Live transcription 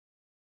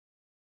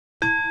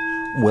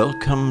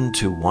Welcome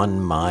to One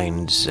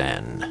Mind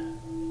Zen.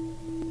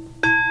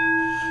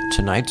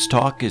 Tonight's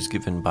talk is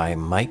given by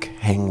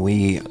Haeng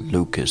Ui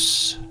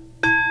Lucas.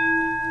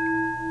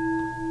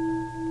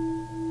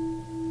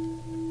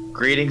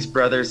 Greetings,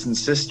 brothers and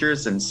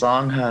sisters in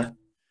Sangha.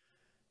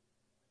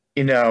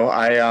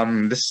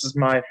 This is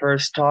my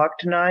first talk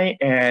tonight,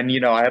 and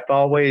I've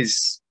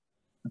always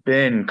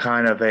been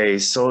kind of a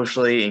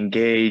socially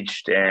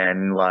engaged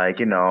and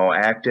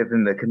active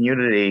in the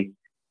community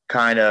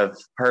kind of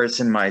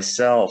person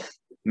myself,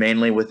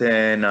 mainly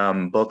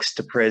within books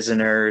to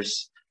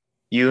prisoners,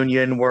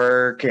 union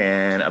work,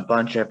 and a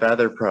bunch of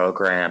other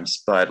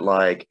programs. But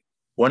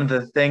one of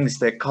the things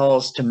that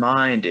calls to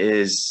mind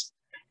is,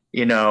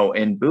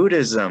 in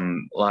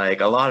Buddhism, a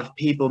lot of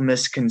people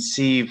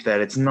misconceive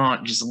that it's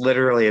not just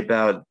literally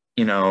about,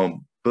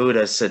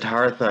 Buddha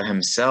Siddhartha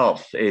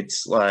himself.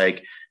 It's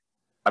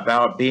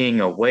about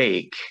being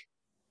awake.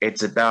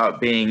 It's about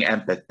being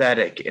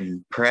empathetic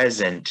and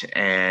present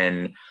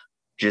and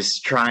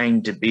just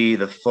trying to be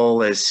the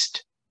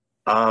fullest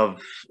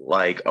of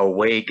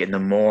awake in the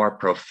more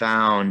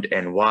profound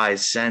and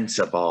wise sense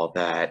of all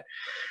that.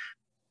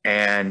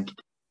 And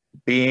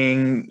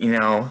being,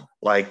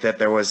 that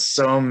there was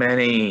so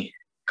many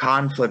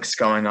conflicts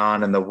going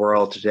on in the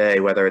world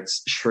today, whether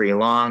it's Sri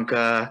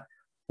Lanka,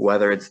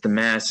 whether it's the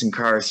mass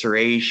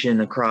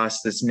incarceration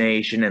across this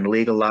nation and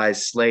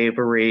legalized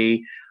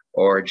slavery,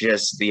 or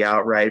just the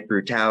outright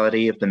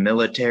brutality of the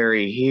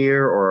military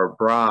here or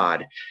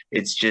abroad.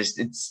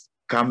 It's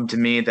come to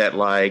me that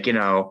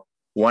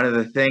one of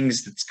the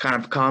things that's kind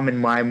of come in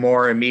my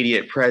more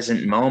immediate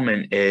present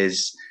moment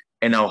is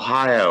in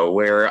Ohio,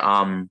 where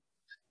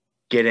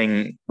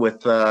getting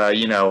with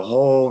the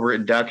whole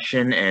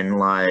reduction and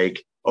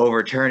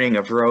overturning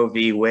of Roe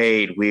v.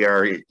 Wade, we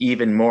are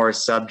even more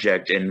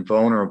subject and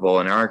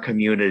vulnerable in our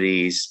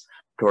communities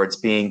towards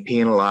being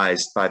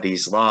penalized by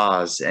these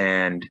laws.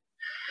 And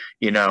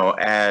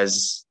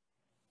as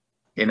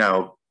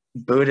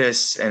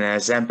Buddhists and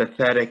as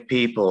empathetic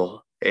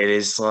people, it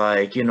is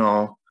I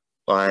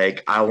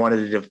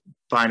wanted to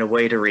find a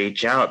way to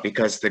reach out,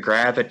 because the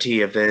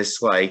gravity of this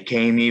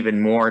came even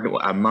more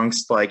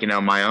amongst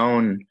my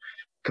own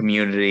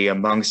community,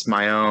 amongst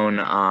my own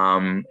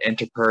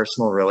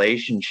interpersonal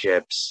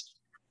relationships.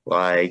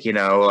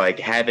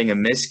 Having a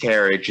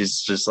miscarriage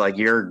is just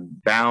you're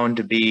bound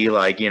to be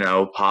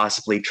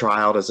possibly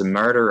trialed as a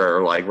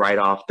murderer right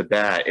off the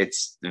bat.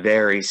 It's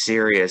very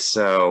serious.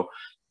 So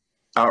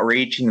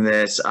outreaching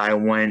this, I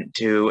went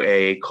to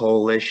a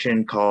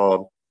coalition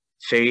called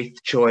Faith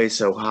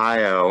Choice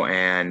Ohio,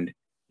 and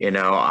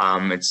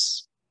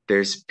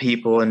there's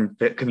people in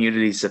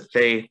communities of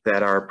faith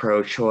that are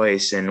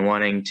pro-choice and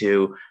wanting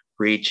to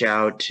reach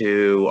out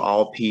to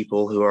all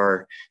people who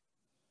are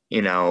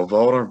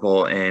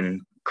vulnerable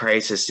in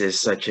crises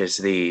such as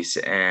these.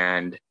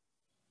 And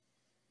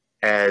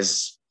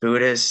as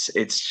Buddhists,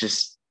 it's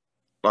just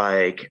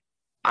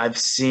I've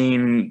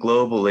seen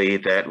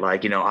globally that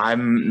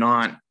I'm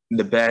not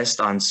the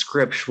best on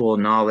scriptural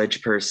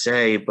knowledge per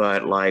se,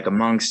 but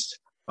amongst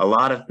a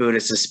lot of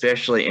Buddhists,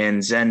 especially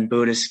in Zen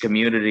Buddhist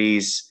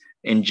communities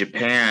in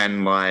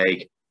Japan,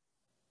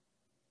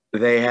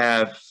 they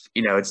have,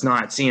 it's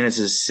not seen as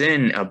a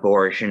sin,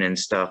 abortion and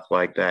stuff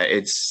like that.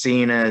 It's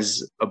seen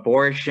as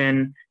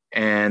abortion,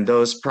 and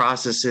those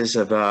processes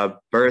of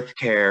birth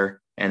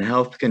care and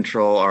health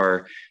control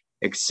are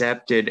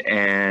accepted,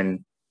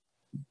 and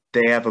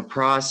they have a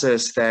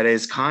process that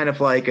is kind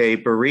of like a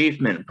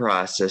bereavement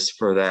process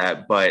for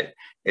that, but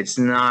it's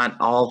not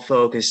all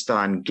focused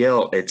on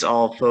guilt. It's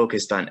all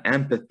focused on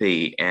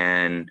empathy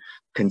and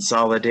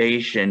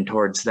consolidation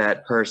towards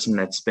that person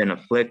that's been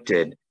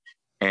afflicted.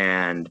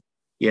 And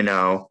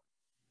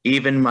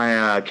even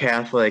my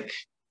Catholic,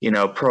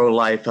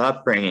 pro-life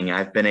upbringing,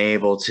 I've been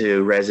able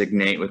to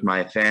resonate with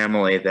my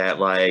family that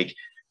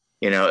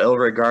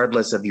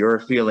irregardless of your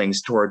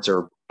feelings towards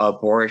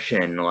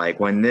abortion,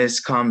 when this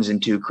comes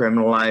into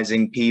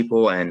criminalizing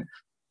people and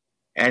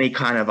any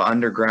kind of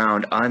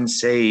underground,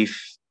 unsafe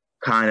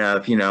kind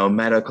of,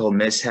 medical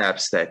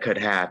mishaps that could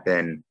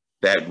happen,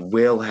 that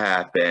will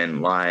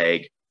happen,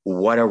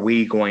 what are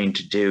we going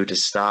to do to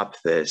stop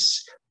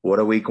this? What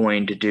are we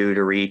going to do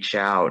to reach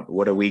out?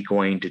 What are we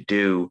going to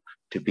do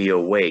to be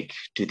awake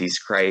to these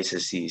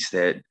crises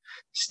that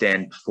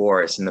stand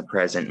before us in the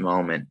present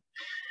moment?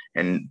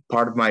 And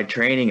part of my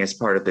training as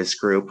part of this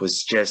group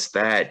was just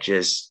that,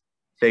 just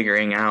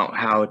figuring out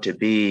how to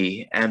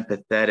be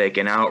empathetic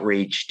and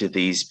outreach to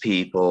these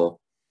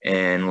people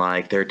in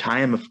their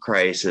time of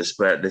crisis.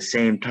 But at the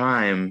same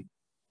time,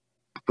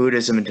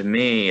 Buddhism to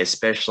me,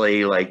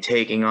 especially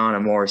taking on a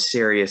more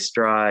serious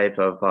drive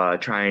of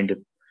trying to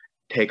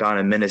take on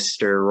a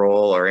minister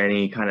role or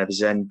any kind of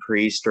Zen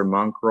priest or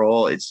monk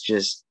role, it's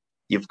just,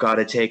 you've got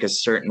to take a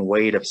certain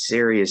weight of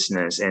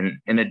seriousness. And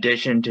in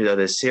addition to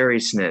the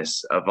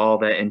seriousness of all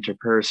that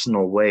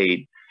interpersonal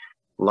weight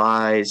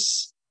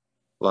lies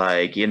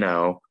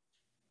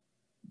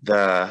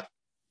the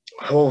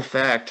whole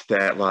fact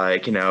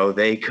that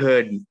they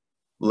could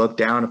look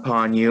down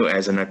upon you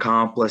as an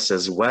accomplice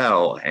as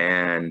well.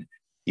 And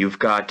You've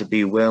got to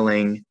be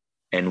willing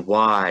and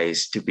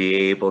wise to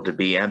be able to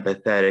be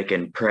empathetic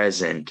and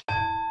present